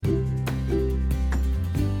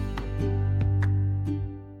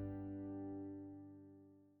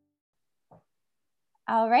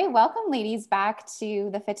All right. Welcome, ladies, back to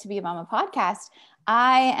the Fit to Be a Mama podcast.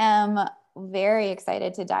 I am very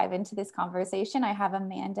excited to dive into this conversation. I have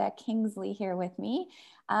Amanda Kingsley here with me.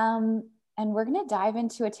 And we're going to dive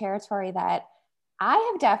into a territory that I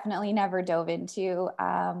have definitely never dove into,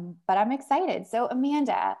 but I'm excited. So,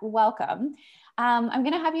 Amanda, welcome. I'm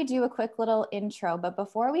going to have you do a quick little intro. But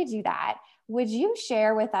before we do that, would you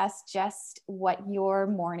share with us just what your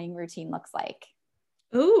morning routine looks like?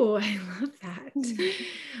 Oh, I love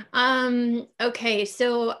that. Okay,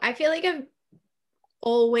 so I feel like I've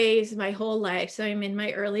always my whole life, so I'm in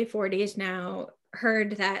my early 40s now,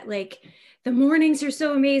 heard that like the mornings are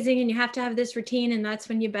so amazing and you have to have this routine and that's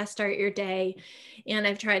when you best start your day. And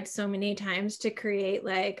I've tried so many times to create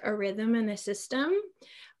like a rhythm and a system.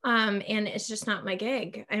 And it's just not my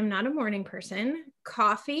gig. I'm not a morning person.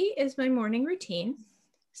 Coffee is my morning routine.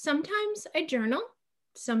 Sometimes I journal.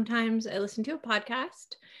 Sometimes I listen to a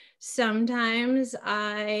podcast. Sometimes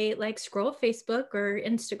I like scroll Facebook or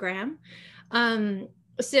Instagram.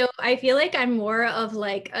 So I feel like I'm more of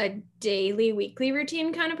like a daily, weekly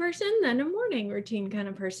routine kind of person than a morning routine kind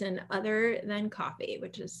of person, other than coffee,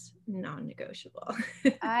 which is non-negotiable.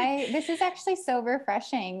 This is actually so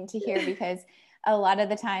refreshing to hear because a lot of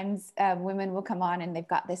the times women will come on and they've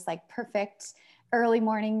got this like perfect early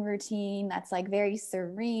morning routine that's like very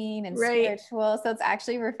serene and Right. spiritual. So it's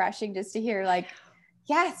actually refreshing just to hear like,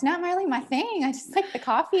 yeah, it's not really my thing. I just like the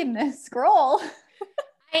coffee and the scroll.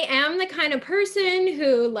 I am the kind of person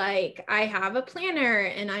who like I have a planner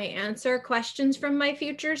and I answer questions from my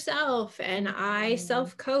future self and I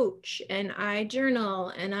self-coach and I journal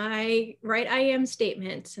and I write I am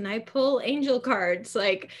statements and I pull angel cards.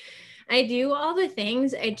 Like I do all the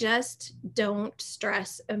things. I just don't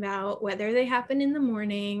stress about whether they happen in the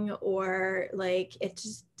morning or like it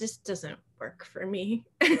just doesn't work for me.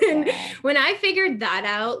 And Yeah. when I figured that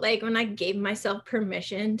out, like when I gave myself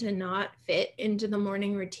permission to not fit into the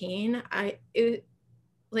morning routine, it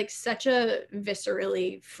like such a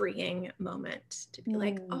viscerally freeing moment to be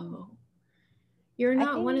like, oh, you're I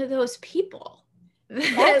not one think of those people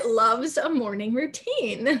that that's loves a morning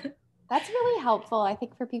routine. That's really helpful, I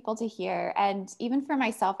think, for people to hear. And even for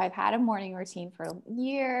myself, I've had a morning routine for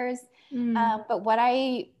years. Mm, But what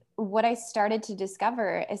I started to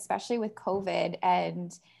discover, especially with COVID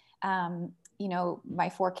and, my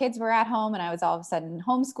 4 kids were at home and I was all of a sudden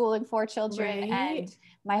homeschooling 4 children right. and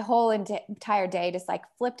my whole entire day just like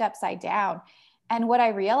flipped upside down. And what I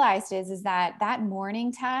realized is that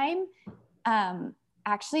morning time, um,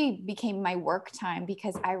 actually became my work time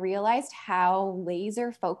because I realized how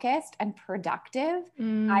laser focused and productive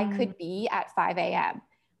I Mm. could be at 5 a.m.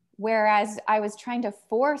 Whereas I was trying to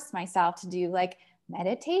force myself to do like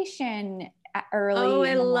meditation Oh, early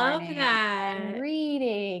I in the love morning and that.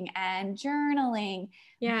 reading and journaling,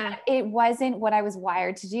 Yeah, but it wasn't what I was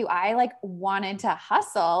wired to do. I like wanted to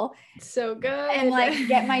hustle so and good. like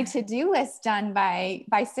get my to-do list done by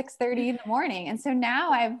 6:30 in the morning. And so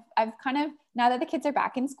now I've kind of, now that the kids are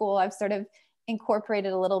back in school, I've sort of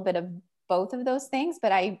incorporated a little bit of both of those things,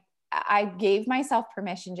 but I gave myself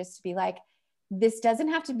permission just to be like, this doesn't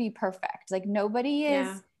have to be perfect. Like nobody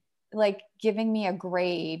Yeah. is like giving me a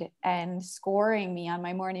grade and scoring me on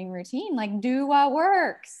my morning routine. Like do what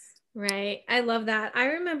works. Right. I love that. I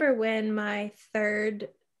remember when my third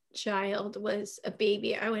child was a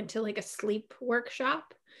baby, I went to like a sleep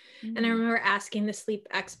workshop and I Mm. remember asking the sleep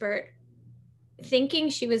expert, thinking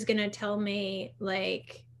she was going to tell me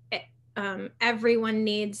like everyone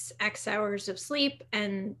needs X hours of sleep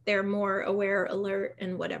and they're more aware, alert,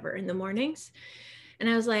 and whatever in the mornings. And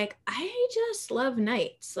I was like, I just love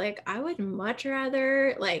nights. Like, I would much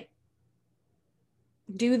rather like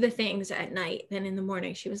do the things at night than in the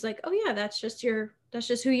morning. She was like, oh yeah, that's just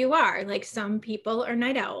who you are. Like some people are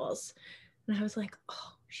night owls. And I was like,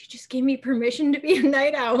 oh, she just gave me permission to be a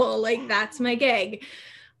night owl. Like that's my gig.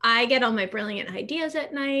 I get all my brilliant ideas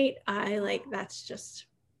at night. I like that's just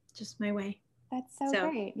my way. That's so So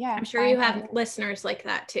great. Yeah, I'm sure you find that. have listeners like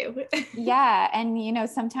that too. Yeah. And,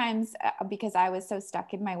 sometimes because I was so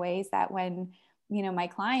stuck in my ways that when, my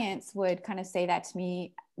clients would kind of say that to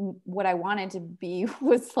me, what I wanted to be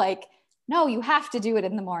was like, no, you have to do it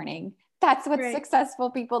in the morning. That's what Right.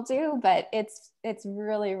 successful people do. But it's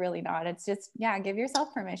really, really not. It's just, yeah, give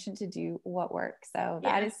yourself permission to do what works. So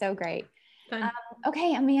that Yeah. is so great. Fun.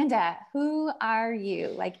 Okay, Amanda, who are you?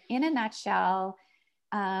 Like in a nutshell,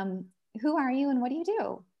 um, who are you and what do you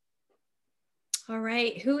do? All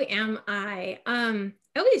right. Who am I?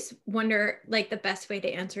 I always wonder like the best way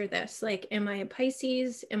to answer this. Like, am I a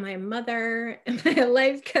Pisces? Am I a mother? Am I a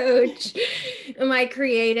life coach? Am I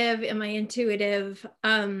creative? Am I intuitive?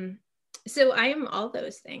 So I am all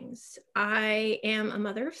those things. I am a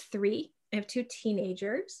mother of 3. I have 2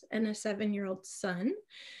 teenagers and a 7-year-old son.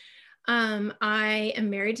 I am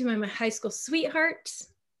married to my high school sweetheart.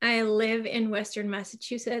 I live in Western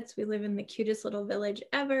Massachusetts. We live in the cutest little village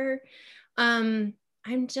ever.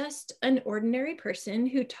 I'm just an ordinary person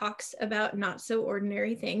who talks about not so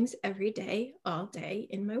ordinary things every day, all day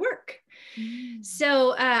in my work.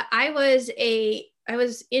 So I was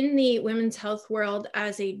in the women's health world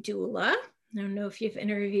as a doula. I don't know if you've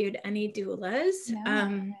interviewed any doulas.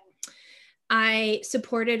 No. I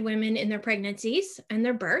supported women in their pregnancies and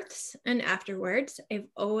their births and afterwards.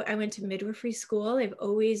 I went to midwifery school. I've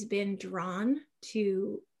always been drawn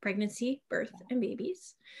to pregnancy, birth, and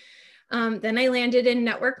babies. Then I landed in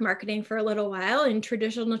network marketing for a little while in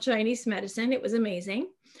traditional Chinese medicine. It was amazing.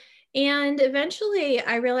 And eventually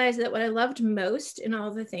I realized that what I loved most in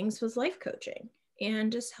all the things was life coaching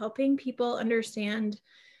and just helping people understand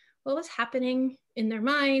what was happening in their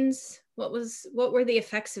minds, what were the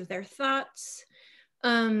effects of their thoughts,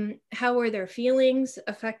 how were their feelings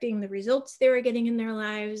affecting the results they were getting in their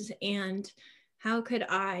lives, and how could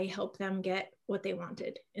I help them get what they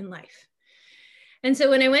wanted in life. And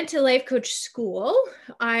so when I went to life coach school,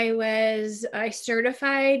 I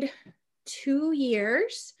certified 2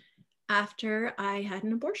 years after I had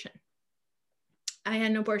an abortion. I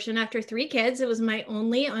had an abortion after 3 kids. It was my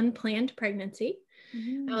only unplanned pregnancy.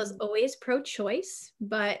 I was always pro-choice,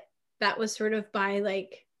 but that was sort of by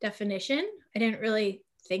like definition. I didn't really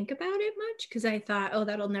think about it much because I thought, oh,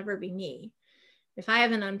 that'll never be me. If I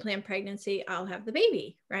have an unplanned pregnancy, I'll have the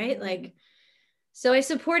baby, right? Like, so I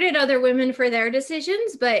supported other women for their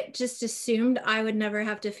decisions, but just assumed I would never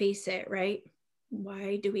have to face it, right?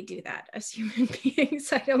 Why do we do that as human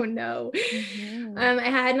beings? I don't know. I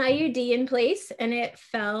had an IUD in place and it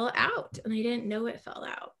fell out and I didn't know it fell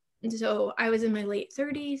out. And so I was in my late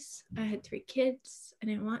 30s. I had 3 kids. I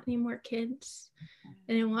didn't want any more kids.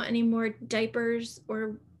 I didn't want any more diapers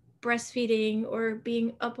or breastfeeding or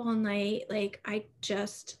being up all night. Like I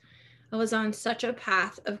was on such a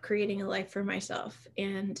path of creating a life for myself,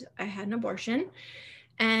 and I had an abortion,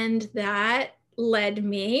 and that led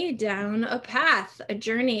me down a path, a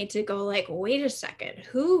journey to go like, wait a second,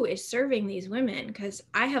 who is serving these women? Because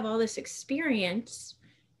I have all this experience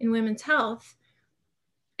in women's health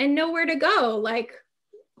and nowhere to go. Like,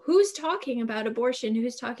 who's talking about abortion?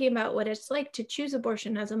 Who's talking about what it's like to choose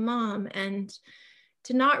abortion as a mom and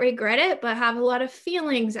to not regret it, but have a lot of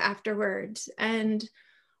feelings afterwards and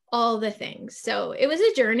all the things. So it was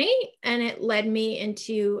a journey, and it led me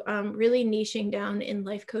into really niching down in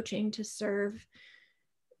life coaching to serve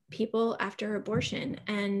people after abortion.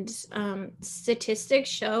 And statistics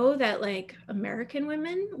show that like American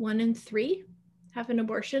women, 1 in 3 have an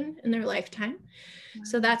abortion in their lifetime. Wow.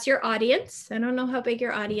 So that's your audience. I don't know how big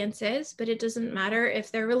your audience is, but it doesn't matter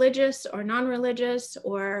if they're religious or non-religious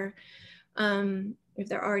or if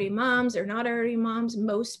they're already moms or not already moms.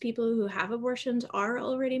 Most people who have abortions are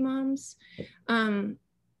already moms.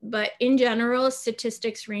 But in general,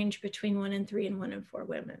 statistics range between 1 in 3 and 1 in 4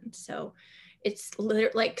 women. So it's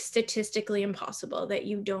like statistically impossible that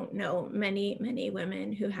you don't know many, many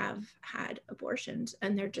women who have had abortions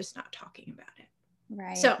and they're just not talking about it.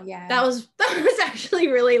 Right. So yeah, that was actually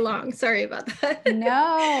really long. Sorry about that.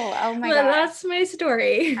 No. Oh my God. That's my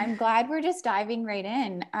story. I'm glad we're just diving right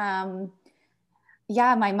in.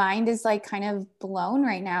 Yeah, my mind is like kind of blown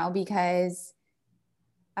right now because,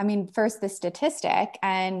 I mean, first the statistic,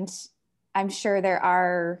 and I'm sure there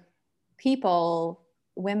are people,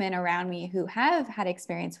 women around me who have had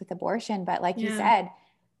experience with abortion, but like you said,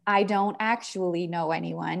 I don't actually know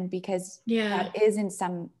anyone because that isn't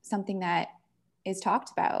something that is talked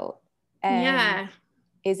about and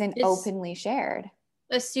isn't openly shared.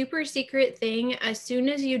 A super secret thing. As soon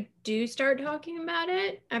as you do start talking about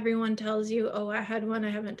it, everyone tells you, oh, I had one, I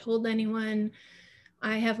haven't told anyone.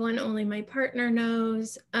 I have one, only my partner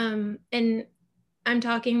knows. And I'm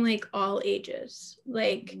talking like all ages,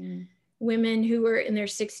 like women who were in their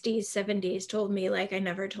 60s, 70s told me like, I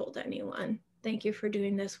never told anyone. Thank you for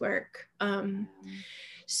doing this work.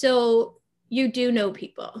 So you do know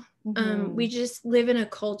people. We just live in a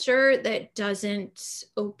culture that doesn't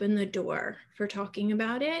open the door for talking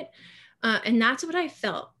about it. And that's what I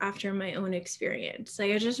felt after my own experience.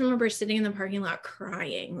 Like, I just remember sitting in the parking lot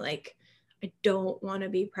crying, like, I don't want to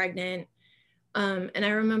be pregnant. And I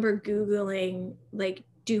remember Googling, like,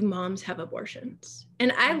 do moms have abortions?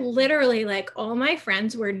 And I literally, like, all my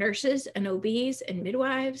friends were nurses and OBs and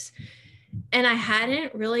midwives. And I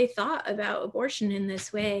hadn't really thought about abortion in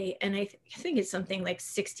this way. And I think it's something like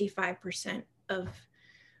 65% of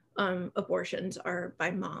abortions are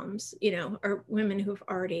by moms, you know, or women who've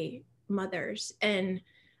already mothers. And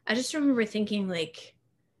I just remember thinking, like,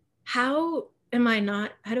 how do I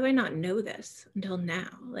not know this until now?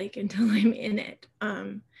 Like, until I'm in it.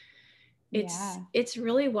 It's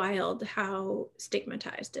really wild how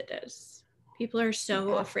stigmatized it is. People are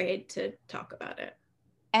so afraid to talk about it.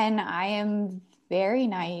 And I am very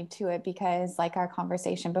naive to it because, like our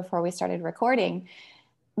conversation before we started recording,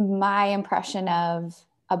 my impression of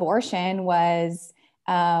abortion was,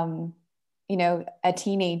 a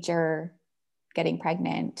teenager getting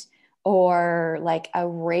pregnant or like a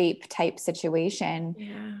rape type situation.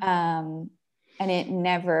 Yeah. And it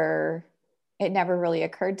never really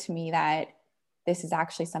occurred to me that this is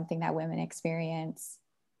actually something that women experience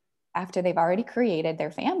after they've already created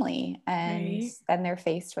their family, and then they're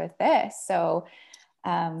faced with this. So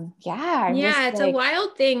it's a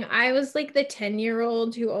wild thing. I was like the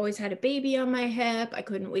 10-year-old who always had a baby on my hip. I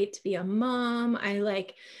couldn't wait to be a mom. I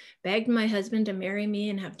like begged my husband to marry me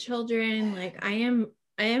and have children. Like I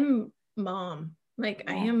am mom. Like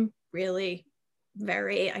I am really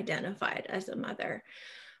very identified as a mother.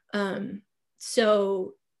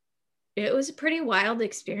 So it was a pretty wild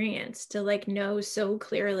experience to like know so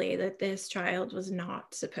clearly that this child was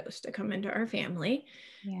not supposed to come into our family,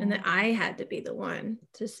 and that I had to be the one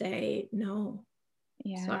to say, no,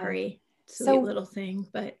 sorry, sweet little thing.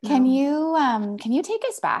 But no. Can you take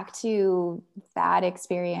us back to that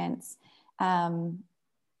experience?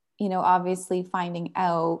 Obviously finding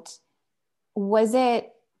out, was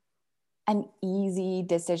it an easy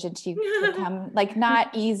decision to become, like,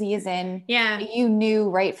 not easy as in you knew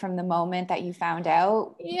right from the moment that you found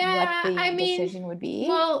out what the decision would be?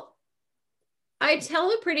 Well, I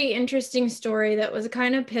tell a pretty interesting story that was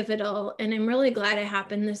kind of pivotal, and I'm really glad it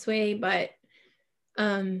happened this way. But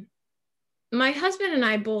my husband and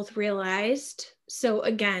I both realized, so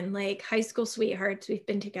again, like high school sweethearts, we've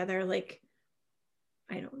been together like,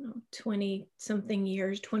 I don't know, 20 something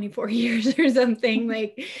years, 24 years or something.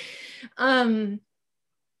 Like,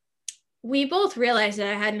 we both realized that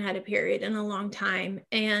I hadn't had a period in a long time.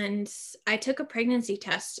 And I took a pregnancy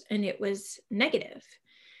test and it was negative.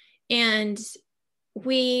 And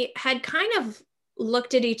we had kind of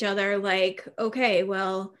looked at each other like, okay,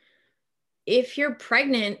 well, if you're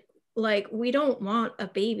pregnant, like, we don't want a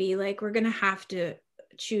baby, like, we're going to have to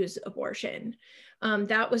choose abortion.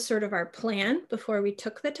 That was sort of our plan before we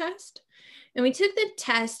took the test. And we took the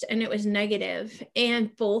test and it was negative.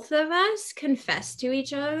 And both of us confessed to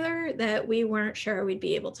each other that we weren't sure we'd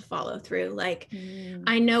be able to follow through. Like,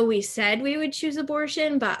 I know we said we would choose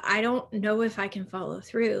abortion, but I don't know if I can follow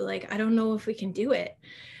through. Like, I don't know if we can do it.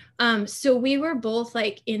 So we were both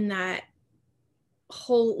like in that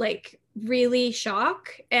whole, like, really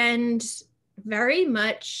shock and very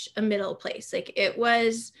much a middle place. Like, it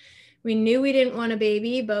was, we knew we didn't want a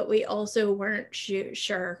baby, but we also weren't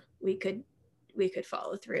sure we could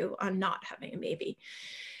follow through on not having a baby.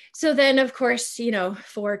 So then, of course,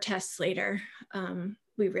 4 tests later,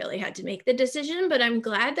 we really had to make the decision. But I'm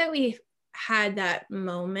glad that we had that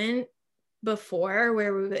moment before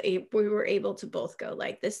where we were able to both go,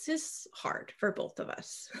 like, this is hard for both of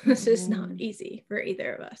us. This is not easy for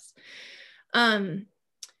either of us.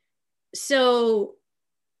 So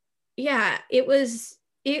yeah, it was,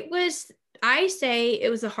 I say it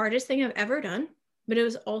was the hardest thing I've ever done, but it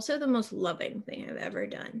was also the most loving thing I've ever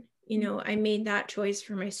done. I made that choice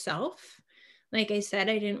for myself. Like I said,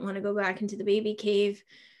 I didn't want to go back into the baby cave.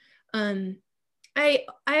 I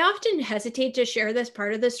often hesitate to share this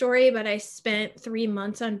part of the story, but I spent 3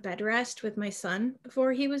 months on bed rest with my son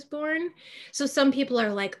before he was born. So some people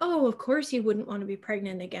are like, oh, of course you wouldn't want to be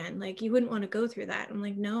pregnant again. Like, you wouldn't want to go through that. I'm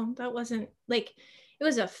like, no, that wasn't, like, it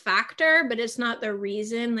was a factor, but it's not the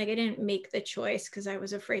reason. Like, I didn't make the choice because I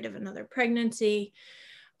was afraid of another pregnancy.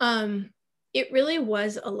 It really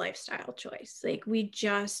was a lifestyle choice. Like, we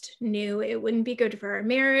just knew it wouldn't be good for our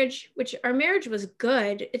marriage, which our marriage was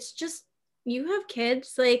good. It's just, you have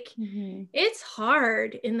kids, like, it's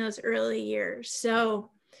hard in those early years. So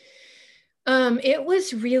it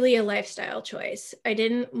was really a lifestyle choice. I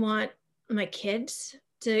didn't want my kids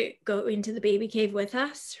to go into the baby cave with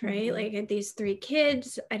us, right? Like, I had these 3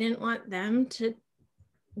 kids. I didn't want them to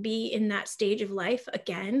be in that stage of life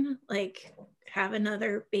again, like have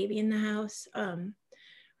another baby in the house. Our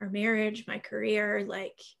marriage, my career,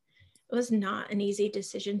 like, it was not an easy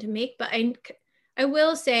decision to make, but I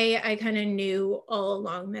will say I kind of knew all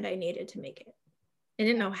along that I needed to make it. I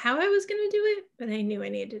didn't know how I was going to do it, but I knew I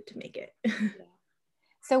needed to make it.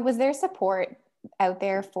 So was there support out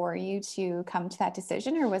there for you to come to that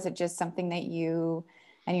decision, or was it just something that you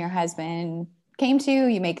and your husband came to?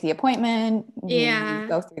 You make the appointment, you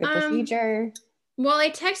go through the procedure? Well,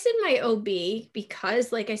 I texted my OB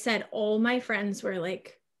because, like I said, all my friends were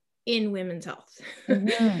like in women's health.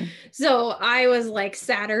 Mm-hmm. So I was like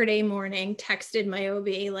Saturday morning, texted my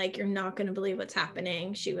OB, like, you're not going to believe what's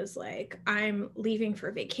happening. She was like, I'm leaving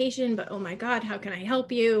for vacation, but oh my God, how can I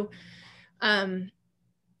help you?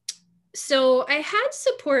 So I had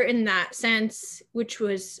support in that sense, which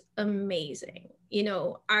was amazing. You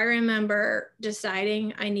know, I remember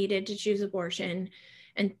deciding I needed to choose abortion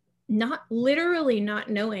and not literally not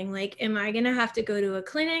knowing, like, am I going to have to go to a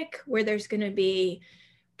clinic where there's going to be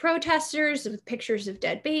protesters with pictures of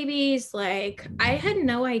dead babies? Like, I had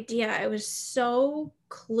no idea. I was so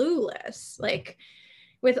clueless. Like,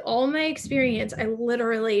 with all my experience, I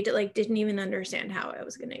literally didn't even understand how I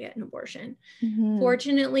was going to get an abortion. Mm-hmm.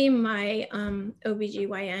 Fortunately, my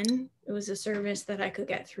OBGYN, it was a service that I could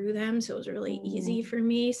get through them. So it was really easy for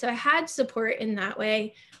me. So I had support in that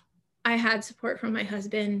way. I had support from my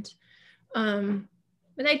husband.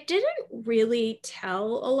 But I didn't really tell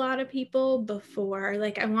a lot of people before.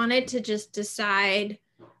 Like, I wanted to just decide,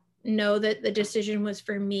 know that the decision was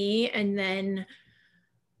for me, and then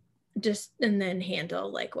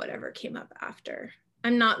handle like whatever came up after.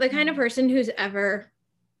 I'm not the kind of person who's ever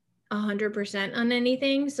 100% on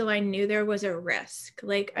anything. So I knew there was a risk.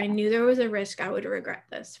 Like, I knew there was a risk I would regret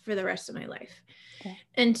this for the rest of my life. Yeah.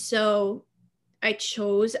 And so I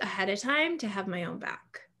chose ahead of time to have my own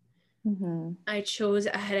back. Mm-hmm. I chose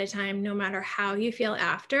ahead of time, no matter how you feel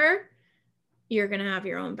after, you're going to have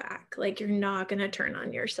your own back. Like, you're not going to turn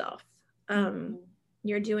on yourself.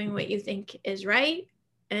 You're doing what you think is right.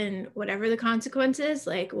 And whatever the consequences,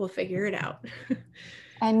 like, we'll figure it out.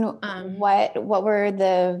 And what were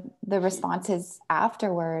the responses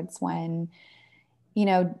afterwards when, you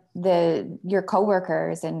know, your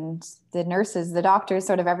coworkers and the nurses, the doctors,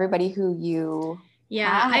 sort of everybody who you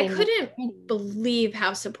I couldn't believe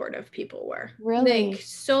how supportive people were. Really? Like,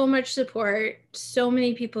 so much support, so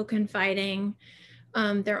many people confiding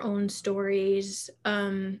their own stories.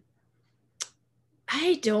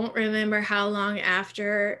 I don't remember how long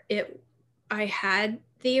after I had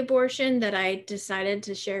the abortion that I decided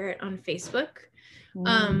to share it on Facebook.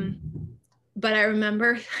 But I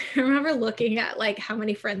remember looking at like how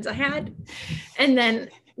many friends I had and then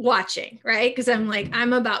watching, right? Because I'm like,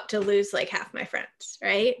 I'm about to lose like half my friends,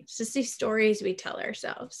 right? It's just these stories we tell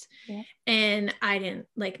ourselves. Yeah. And I didn't,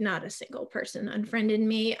 like, not a single person unfriended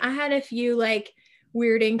me. I had a few like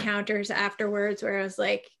weird encounters afterwards where I was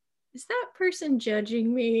like, is that person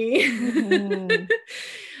judging me? Mm-hmm.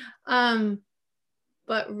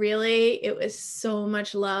 But really, it was so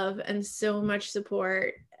much love and so much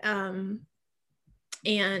support. And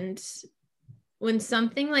when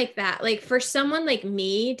something like that, like for someone like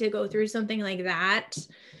me to go through something like that,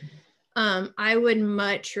 I would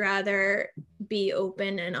much rather be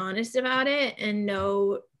open and honest about it and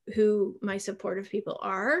know who my supportive people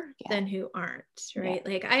are than who aren't, right?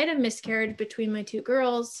 Like, I had a miscarriage between my two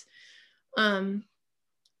girls. I'm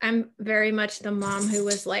very much the mom who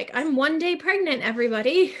was like, I'm 1 day pregnant,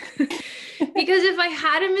 everybody. Because if I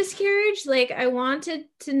had a miscarriage, like, I wanted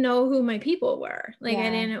to know who my people were. Like, I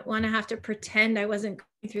didn't want to have to pretend I wasn't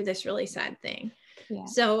going through this really sad thing. Yeah.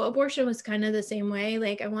 So abortion was kind of the same way.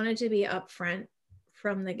 Like, I wanted to be upfront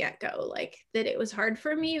from the get-go, like, that it was hard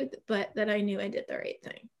for me, but that I knew I did the right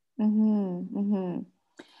thing.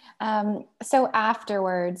 So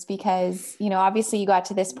afterwards, because, you know, obviously you got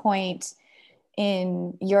to this point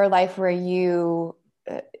in your life where you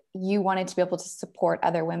wanted to be able to support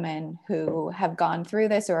other women who have gone through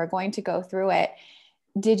this or are going to go through it.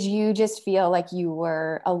 Did you just feel like you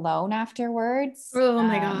were alone afterwards? Oh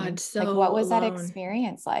my God. So like, what was alone. that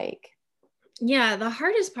experience like? Yeah. The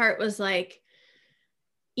hardest part was like,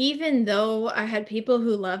 even though I had people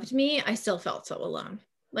who loved me, I still felt so alone.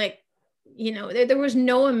 Like, you know, there was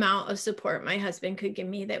no amount of support my husband could give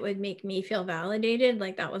me that would make me feel validated.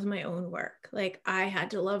 Like, that was my own work. Like, I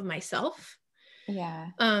had to love myself. Yeah.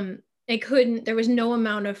 There was no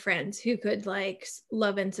amount of friends who could like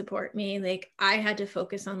love and support me. Like, I had to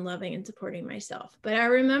focus on loving and supporting myself. But I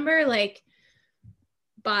remember, like,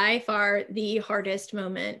 by far the hardest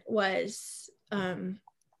moment was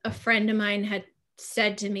a friend of mine had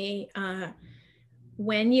said to me,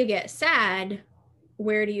 when you get sad,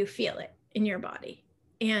 where do you feel it in your body?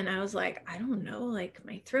 And I was like, I don't know, like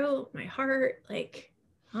my throat, my heart, like,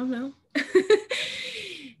 I don't know.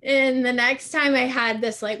 And the next time I had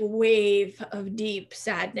this like wave of deep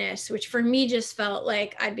sadness, which for me just felt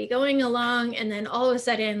like I'd be going along and then all of a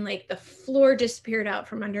sudden, like, the floor disappeared out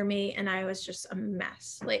from under me and I was just a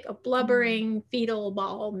mess, like a blubbering fetal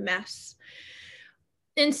ball mess.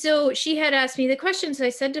 And so she had asked me the question. So I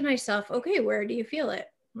said to myself, okay, where do you feel it?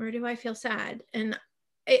 Or do I feel sad? And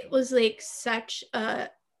it was like such a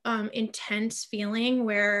intense feeling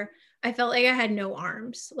where I felt like I had no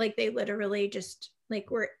arms. Like they literally just like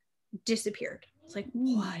were disappeared. It's like,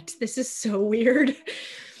 what? This is so weird.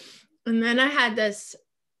 And then I had this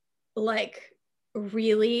like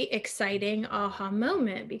really exciting aha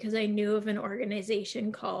moment because I knew of an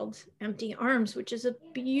organization called Empty Arms, which is a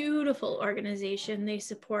beautiful organization. They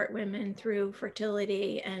support women through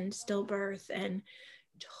fertility and stillbirth and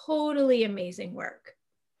totally amazing work.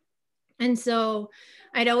 And so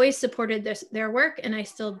I'd always supported their work, and I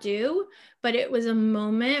still do, but it was a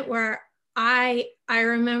moment where I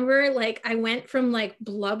remember like I went from like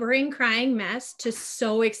blubbering, crying mess to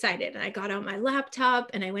so excited. And I got out my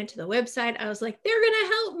laptop and I went to the website. I was like, they're going to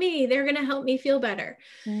help me. They're going to help me feel better.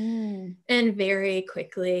 And very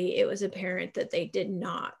quickly, it was apparent that they did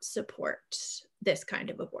not support this kind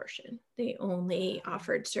of abortion. They only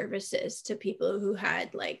offered services to people who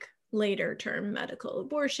had like later term medical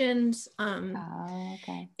abortions.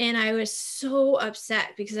 Okay. And I was so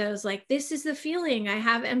upset because I was like, this is the feeling. I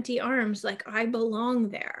have empty arms. Like I belong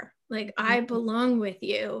there. Like I belong with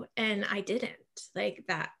you. And I didn't like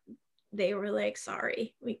that. They were like,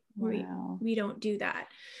 sorry, we don't do that.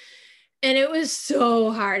 And it was so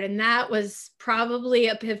hard. And that was probably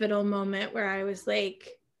a pivotal moment where I was like,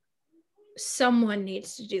 someone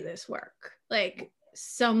needs to do this work. Like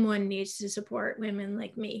someone needs to support women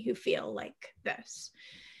like me who feel like this.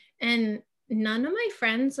 And none of my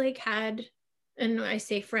friends like had, and when I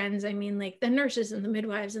say friends, I mean like the nurses and the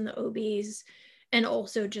midwives and the OBs, and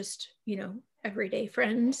also just, you know, everyday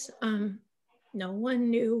friends. No one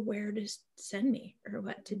knew where to send me or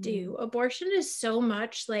what to do. Abortion is so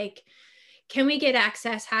much like, can we get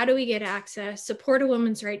access? How do we get access? Support a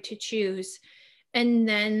woman's right to choose. And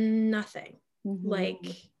then nothing. Like,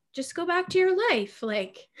 just go back to your life.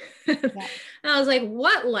 Like, and I was like,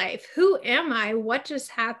 what life? Who am I? What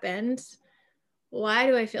just happened? Why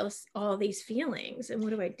do I feel all these feelings? And what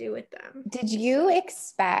do I do with them? Did you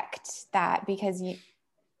expect that because you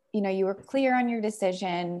know, you were clear on your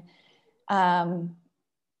decision?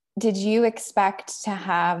 Did you expect to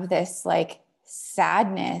have this like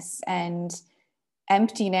sadness and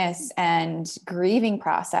emptiness and grieving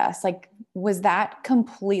process? Like, was that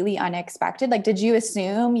completely unexpected? Like, did you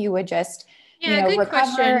assume you would just, you know,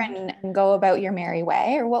 recover and go about your merry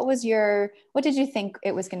way? Or what did you think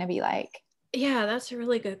it was going to be like? Yeah, that's a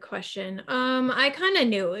really good question. I kind of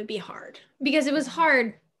knew it would be hard because it was hard.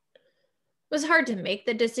 It was hard to make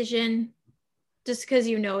the decision. Just because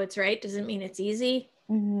you know it's right doesn't mean it's easy.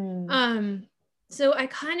 So I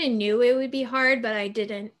kind of knew it would be hard, but I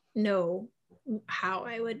didn't know how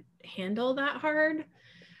I would handle that hard.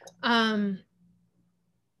 Other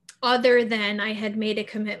than I had made a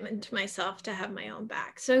commitment to myself to have my own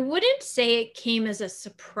back. So I wouldn't say it came as a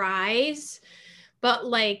surprise, but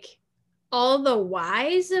like all the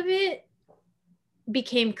whys of it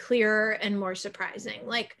became clearer and more surprising.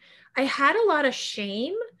 Like I had a lot of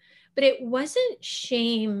shame, but it wasn't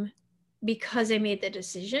shame because I made the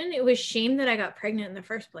decision. It was shame that I got pregnant in the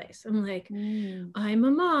first place. I'm like, I'm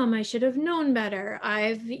a mom. I should have known better.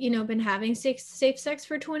 I've, you know, been having safe sex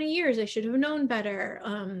for 20 years. I should have known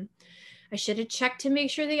better. I should have checked to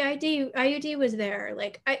make sure the IUD was there.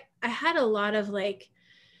 Like I had a lot of like,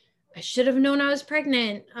 I should have known I was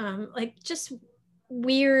pregnant. Like just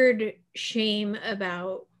weird shame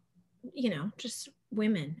about, you know, just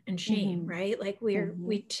women and shame, right? Like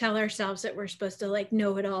we tell ourselves that we're supposed to like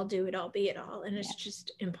know it all, do it all, be it all, and it's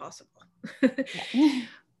just impossible.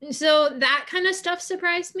 So that kind of stuff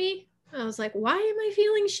surprised me. I was like, why am I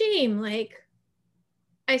feeling shame? Like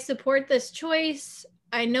I support this choice.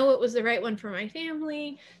 I know it was the right one for my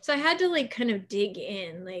family. So I had to like kind of dig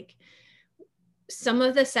in. Like some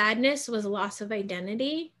of the sadness was loss of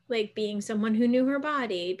identity, like being someone who knew her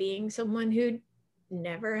body, being someone who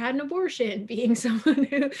never had an abortion, being someone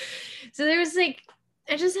who, so there was like,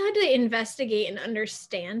 I just had to investigate and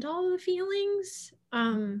understand all the feelings.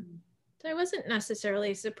 So I wasn't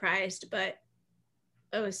necessarily surprised, but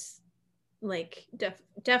I was like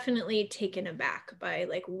definitely taken aback by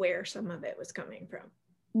like where some of it was coming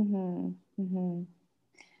from.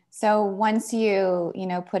 So once you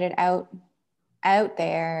know, put it out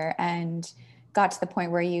there and got to the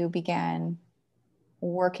point where you began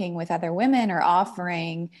working with other women or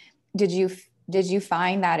offering, did you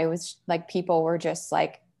find that it was like people were just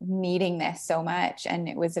like needing this so much and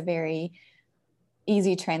it was a very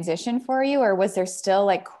easy transition for you, or was there still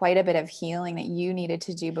like quite a bit of healing that you needed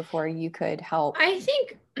to do before you could help? I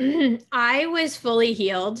think I was fully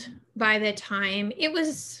healed by the time it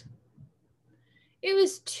was it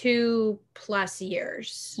was 2+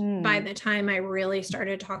 years by the time I really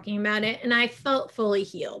started talking about it. And I felt fully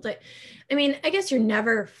healed. I mean, I guess you're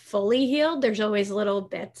never fully healed. There's always little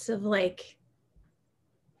bits of like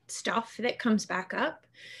stuff that comes back up.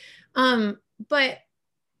 But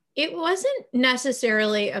it wasn't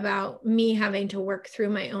necessarily about me having to work through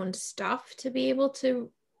my own stuff to be able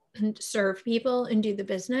to serve people and do the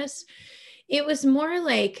business. It was more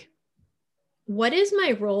like, what is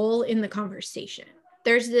my role in the conversation?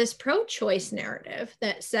 There's this pro-choice narrative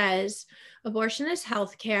that says abortion is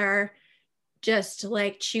healthcare, just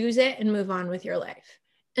like choose it and move on with your life.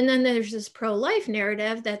 And then there's this pro-life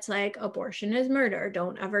narrative that's like abortion is murder.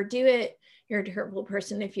 Don't ever do it. You're a terrible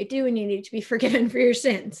person if you do, and you need to be forgiven for your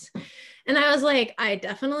sins. And I was like, I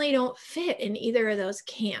definitely don't fit in either of those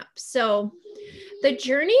camps. So the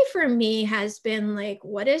journey for me has been like,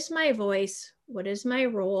 what is my voice? What is my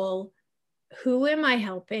role? Who am I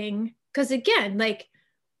helping? Because again, like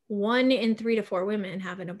 1 in 3 to 4 women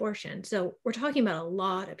have an abortion. So we're talking about a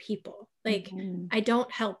lot of people. Like I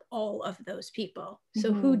don't help all of those people.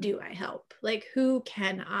 So who do I help? Like who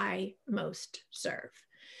can I most serve?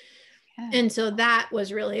 And so that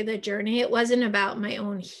was really the journey. It wasn't about my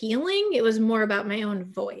own healing. It was more about my own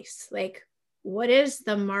voice. Like, what is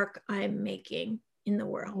the mark I'm making in the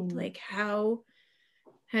world? Like how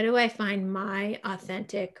do I find my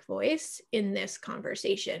authentic voice in this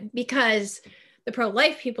conversation? Because the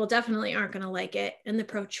pro-life people definitely aren't going to like it. And the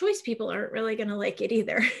pro-choice people aren't really going to like it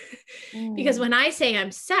either. Because when I say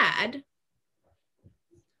I'm sad,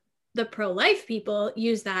 the pro-life people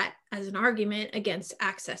use that as an argument against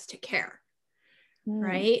access to care,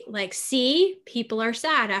 right? Like, see, people are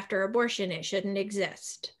sad after abortion. It shouldn't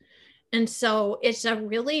exist. And so it's a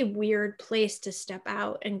really weird place to step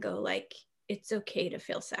out and go like, it's okay to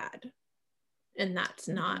feel sad. And that's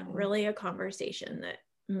not really a conversation that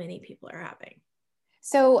many people are having.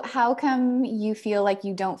 So how come you feel like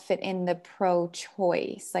you don't fit in the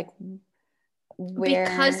pro-choice? Like where?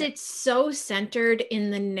 Because it's so centered in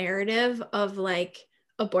the narrative of like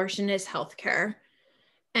abortion is healthcare.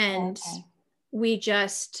 And we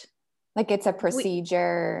just like it's a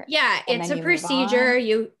procedure. It's a procedure.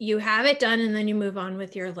 You have it done and then you move on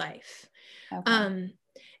with your life.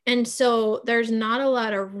 And so there's not a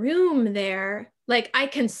lot of room there. Like I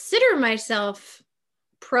consider myself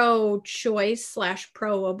pro-choice /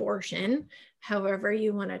 pro-abortion, however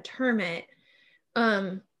you want to term it.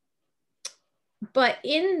 But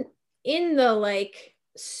in the like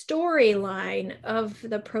storyline of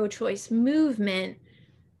the pro-choice movement,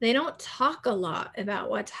 they don't talk a lot about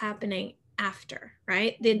what's happening after,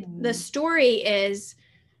 right? The story is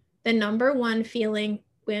the number one feeling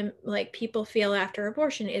when like people feel after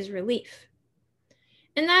abortion is relief.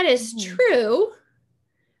 And that is true.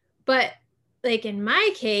 But like in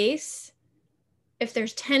my case, if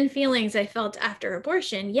there's 10 feelings I felt after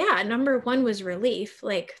abortion, number 1 was relief.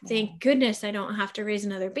 Like, thank goodness I don't have to raise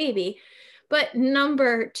another baby. But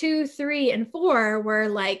number 2, 3, and 4 were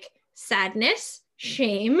like sadness,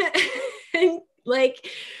 shame, and like,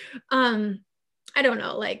 I don't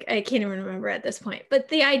know, like I can't even remember at this point. But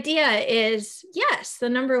the idea is, yes, the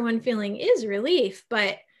number 1 feeling is relief,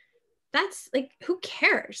 but that's like, who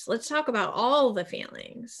cares? Let's talk about all the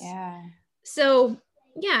feelings. So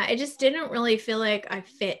I just didn't really feel like I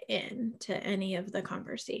fit in to any of the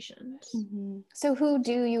conversations. So who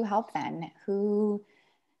do you help then? Who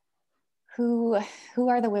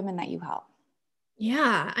are the women that you help?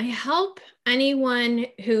 I help anyone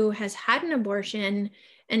who has had an abortion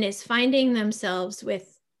and is finding themselves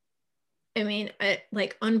with,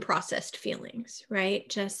 like unprocessed feelings, right?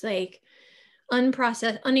 Just like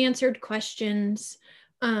unprocessed, unanswered questions.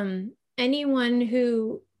 Anyone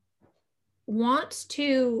who wants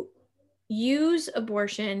to use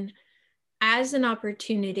abortion as an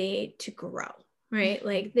opportunity to grow, right?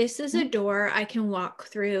 Like this is a door I can walk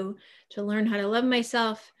through to learn how to love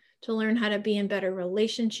myself, to learn how to be in better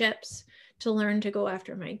relationships, to learn to go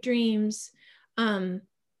after my dreams.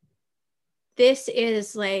 This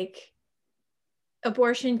is like,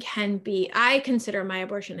 abortion can be, I consider my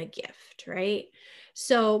abortion a gift, right?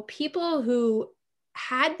 So people who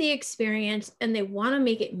had the experience and they want to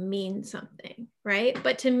make it mean something, right?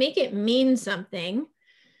 But to make it mean something,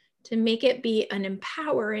 to make it be an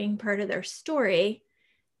empowering part of their story,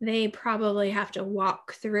 they probably have to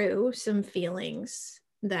walk through some feelings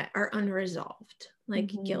that are unresolved,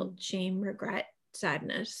 like guilt, shame, regret,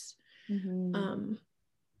 sadness,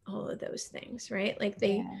 all of those things, right? Like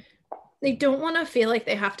they don't want to feel like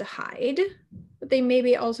they have to hide, but they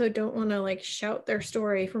maybe also don't want to like shout their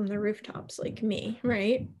story from the rooftops like me,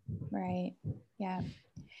 right? Right. Yeah.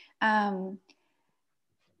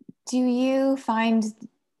 Do you find,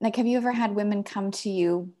 like, have you ever had women come to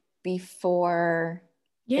you before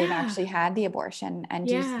they've Yeah. actually had the abortion, and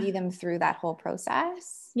do you Yeah. see them through that whole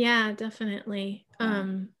process? Yeah, definitely.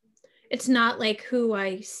 Yeah. It's not like who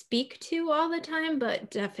I speak to all the time, but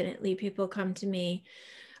definitely people come to me.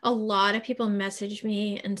 A lot of people message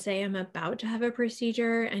me and say, I'm about to have a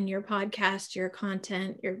procedure, and your podcast, your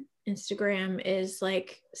content, your Instagram is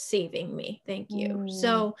like saving me. Thank you. Mm.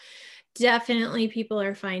 So definitely people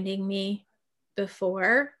are finding me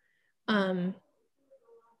before.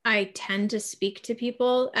 I tend to speak to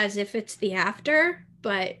people as if it's the after,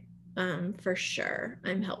 but for sure,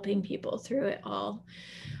 I'm helping people through it all.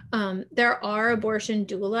 There are abortion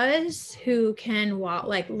doulas who can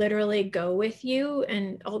like literally go with you.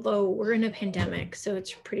 And although we're in a pandemic, so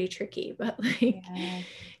it's pretty tricky, but like Yeah.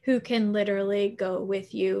 who can literally go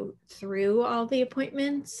with you through all the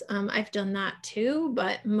appointments. I've done that too,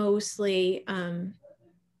 but mostly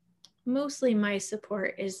my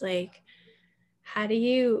support is like, how do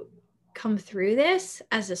you come through this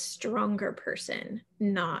as a stronger person,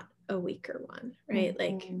 not a weaker one, right?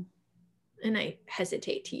 Like, Mhm. and I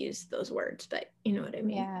hesitate to use those words, but you know what I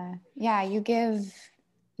mean? Yeah. Yeah. You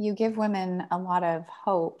give women a lot of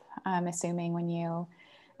hope, I'm assuming, when you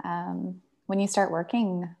start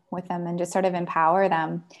working with them and just sort of empower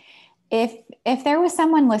them. If there was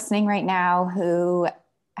someone listening right now who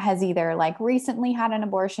has either like recently had an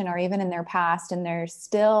abortion or even in their past, and they're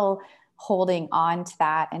still holding on to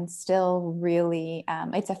that and still really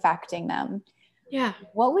it's affecting them, Yeah.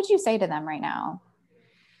 what would you say to them right now?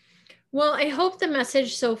 Well, I hope the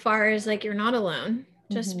message so far is like, you're not alone.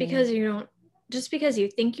 Mm-hmm. Just because you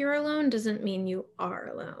think you're alone doesn't mean you are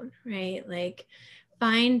alone, right? Like,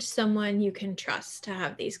 find someone you can trust to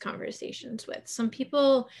have these conversations with. Some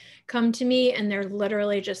people come to me and they're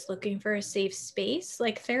literally just looking for a safe space.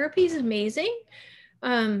 Like, therapy is amazing.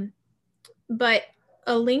 But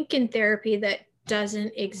a link in therapy that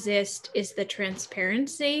doesn't exist is the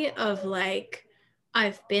transparency of like,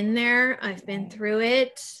 I've been there, I've been through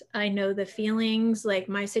it, I know the feelings, like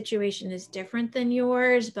my situation is different than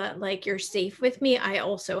yours, but like you're safe with me. I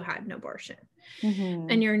also had an abortion. Mm-hmm.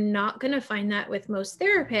 And you're not going to find that with most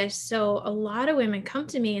therapists. So a lot of women come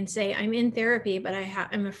to me and say, I'm in therapy, but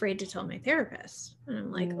I'm afraid to tell my therapist. And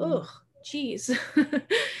I'm like, Mm. oh, geez.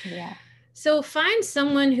 Yeah. So find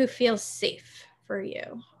someone who feels safe for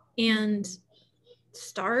you and Mm-hmm.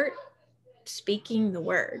 start speaking the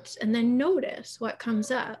words, and then notice what comes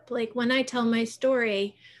up. Like when I tell my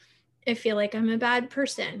story, I feel like I'm a bad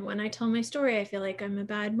person. When I tell my story, I feel like I'm a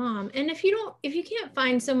bad mom. And if you can't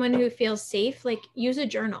find someone who feels safe, like use a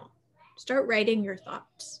journal, start writing your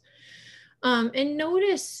thoughts, and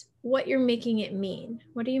notice what you're making it mean.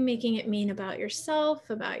 What are you making it mean about yourself,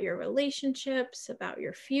 about your relationships, about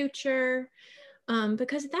your future?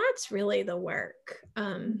 Because that's really the work.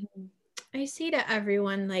 Mm-hmm. I say to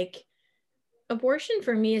everyone, like, abortion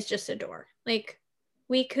for me is just a door. Like,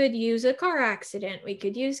 we could use a car accident, we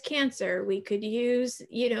could use cancer, we could use,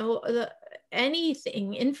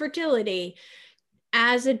 anything, infertility,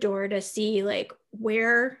 as a door to see like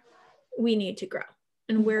where we need to grow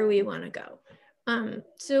and where we want to go.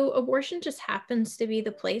 So abortion just happens to be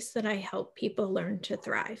the place that I help people learn to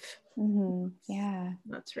thrive. Mm-hmm. Yeah.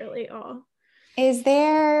 That's really all. Is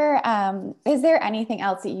there anything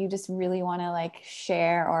else that you just really want to like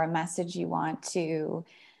share, or a message you want to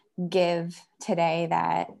give today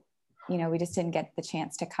that we just didn't get the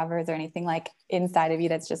chance to cover? Is there anything like inside of you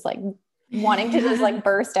that's just like wanting to just like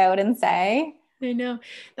burst out and say? I know.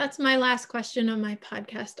 That's my last question on my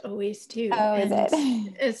podcast always too. Oh, is And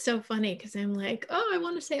it? it's so funny because I'm like, oh, I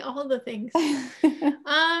want to say all the things.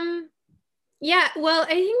 Yeah, well,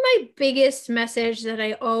 I think my biggest message that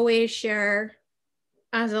I always share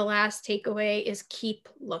as a last takeaway is keep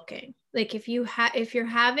looking. Like if you're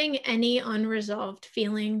having any unresolved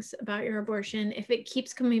feelings about your abortion, if it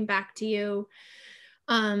keeps coming back to you,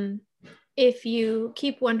 if you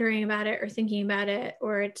keep wondering about it or thinking about it,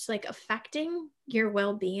 or it's like affecting your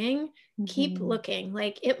well-being, keep Mm-hmm. looking.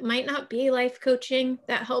 Like it might not be life coaching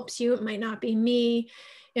that helps you. It might not be me.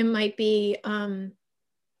 It might be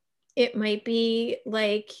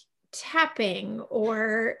like tapping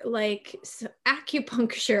or like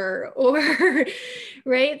acupuncture or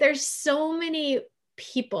right. There's so many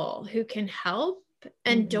people who can help,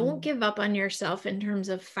 and don't Mm-hmm. give up on yourself in terms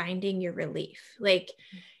of finding your relief. Like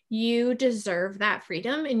you deserve that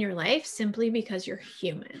freedom in your life simply because you're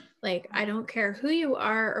human. Like I don't care who you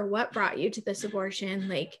are or what brought you to this abortion.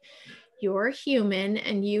 Like you're human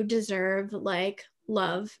and you deserve like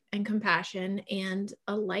love and compassion and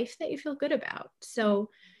a life that you feel good about. So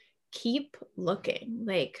keep looking,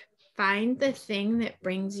 like find the thing that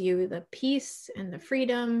brings you the peace and the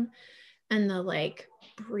freedom and the like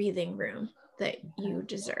breathing room that you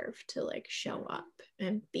deserve to like show up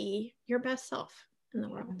and be your best self in the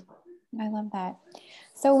world. I love that.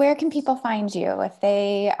 So where can people find you if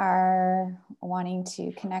they are wanting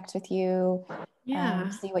to connect with you?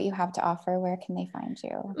 See what you have to offer? Where can they find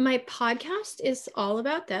you? My podcast is all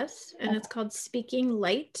about this, and it's called Speaking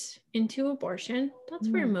Light into Abortion. That's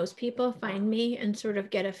where most people find me and sort of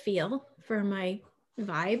get a feel for my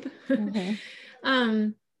vibe.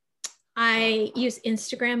 I use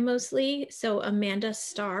Instagram mostly. So Amanda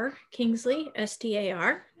Starr Kingsley,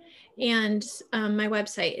 STAR. And my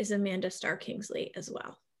website is Amanda Starr Kingsley as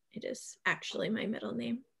well. It is actually my middle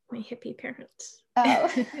name, my hippie parents.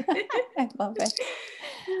 Oh, I love it.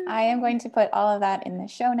 I am going to put all of that in the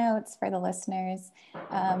show notes for the listeners.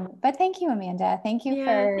 But thank you, Amanda. Thank you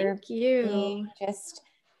for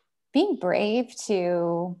being brave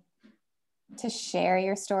to share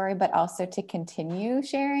your story, but also to continue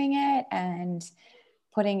sharing it and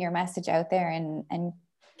putting your message out there and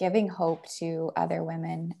giving hope to other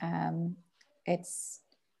women. It's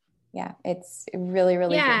really,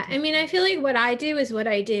 really good. I mean, I feel like what I do is what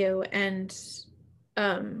I do, and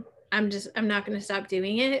I'm not going to stop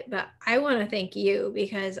doing it, but I want to thank you,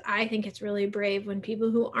 because I think it's really brave when people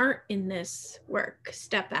who aren't in this work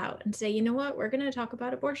step out and say, you know what, we're going to talk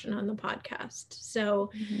about abortion on the podcast. So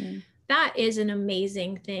that is an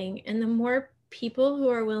amazing thing. And the more people who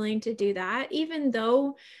are willing to do that, even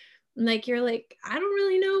though like, you're like, I don't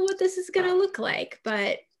really know what this is going to look like,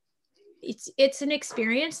 but it's an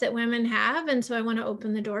experience that women have. And so I want to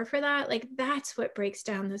open the door for that. Like, that's what breaks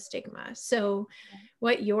down the stigma. So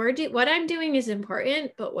what I'm doing is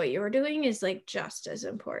important, but what you're doing is like just as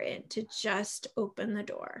important, to just open the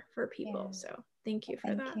door for people. Yeah. So thank you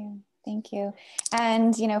for that. Thank you.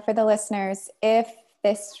 And, for the listeners, if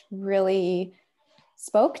this really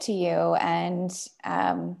spoke to you and,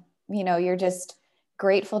 you're just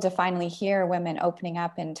grateful to finally hear women opening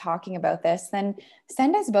up and talking about this, then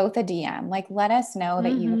send us both a DM. Like, let us know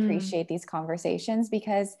that you appreciate these conversations,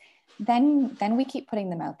 because then we keep putting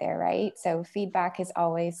them out there, right? So feedback is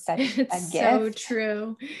always such a gift. So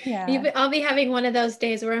true. Yeah. I'll be having one of those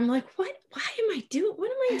days where I'm like, what am I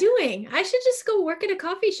doing? I should just go work at a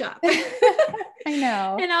coffee shop. I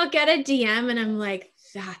know. And I'll get a DM and I'm like,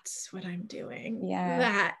 that's what I'm doing. Yeah.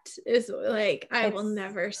 That is like, I will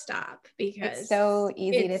never stop, because it's so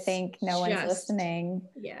easy to think no one's listening.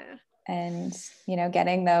 Yeah. And,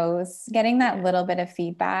 getting that little bit of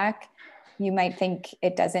feedback, you might think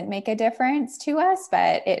it doesn't make a difference to us,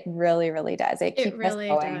 but it really, really does. It keeps us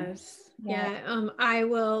going. Does. Yeah. I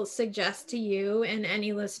will suggest to you and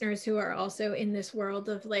any listeners who are also in this world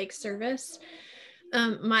of like service,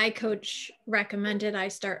 my coach recommended I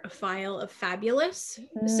start a file of Fabulous.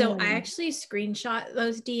 So I actually screenshot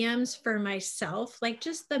those DMs for myself, like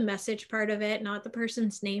just the message part of it, not the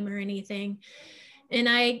person's name or anything. And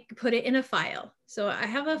I put it in a file. So I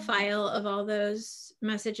have a file of all those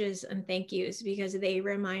messages and thank yous, because they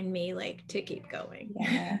remind me like to keep going.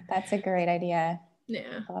 Yeah, that's a great idea.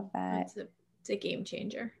 Yeah. Love that. It's a game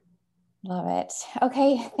changer. Love it.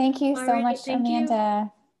 Okay. Thank you so much, Amanda.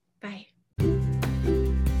 Bye.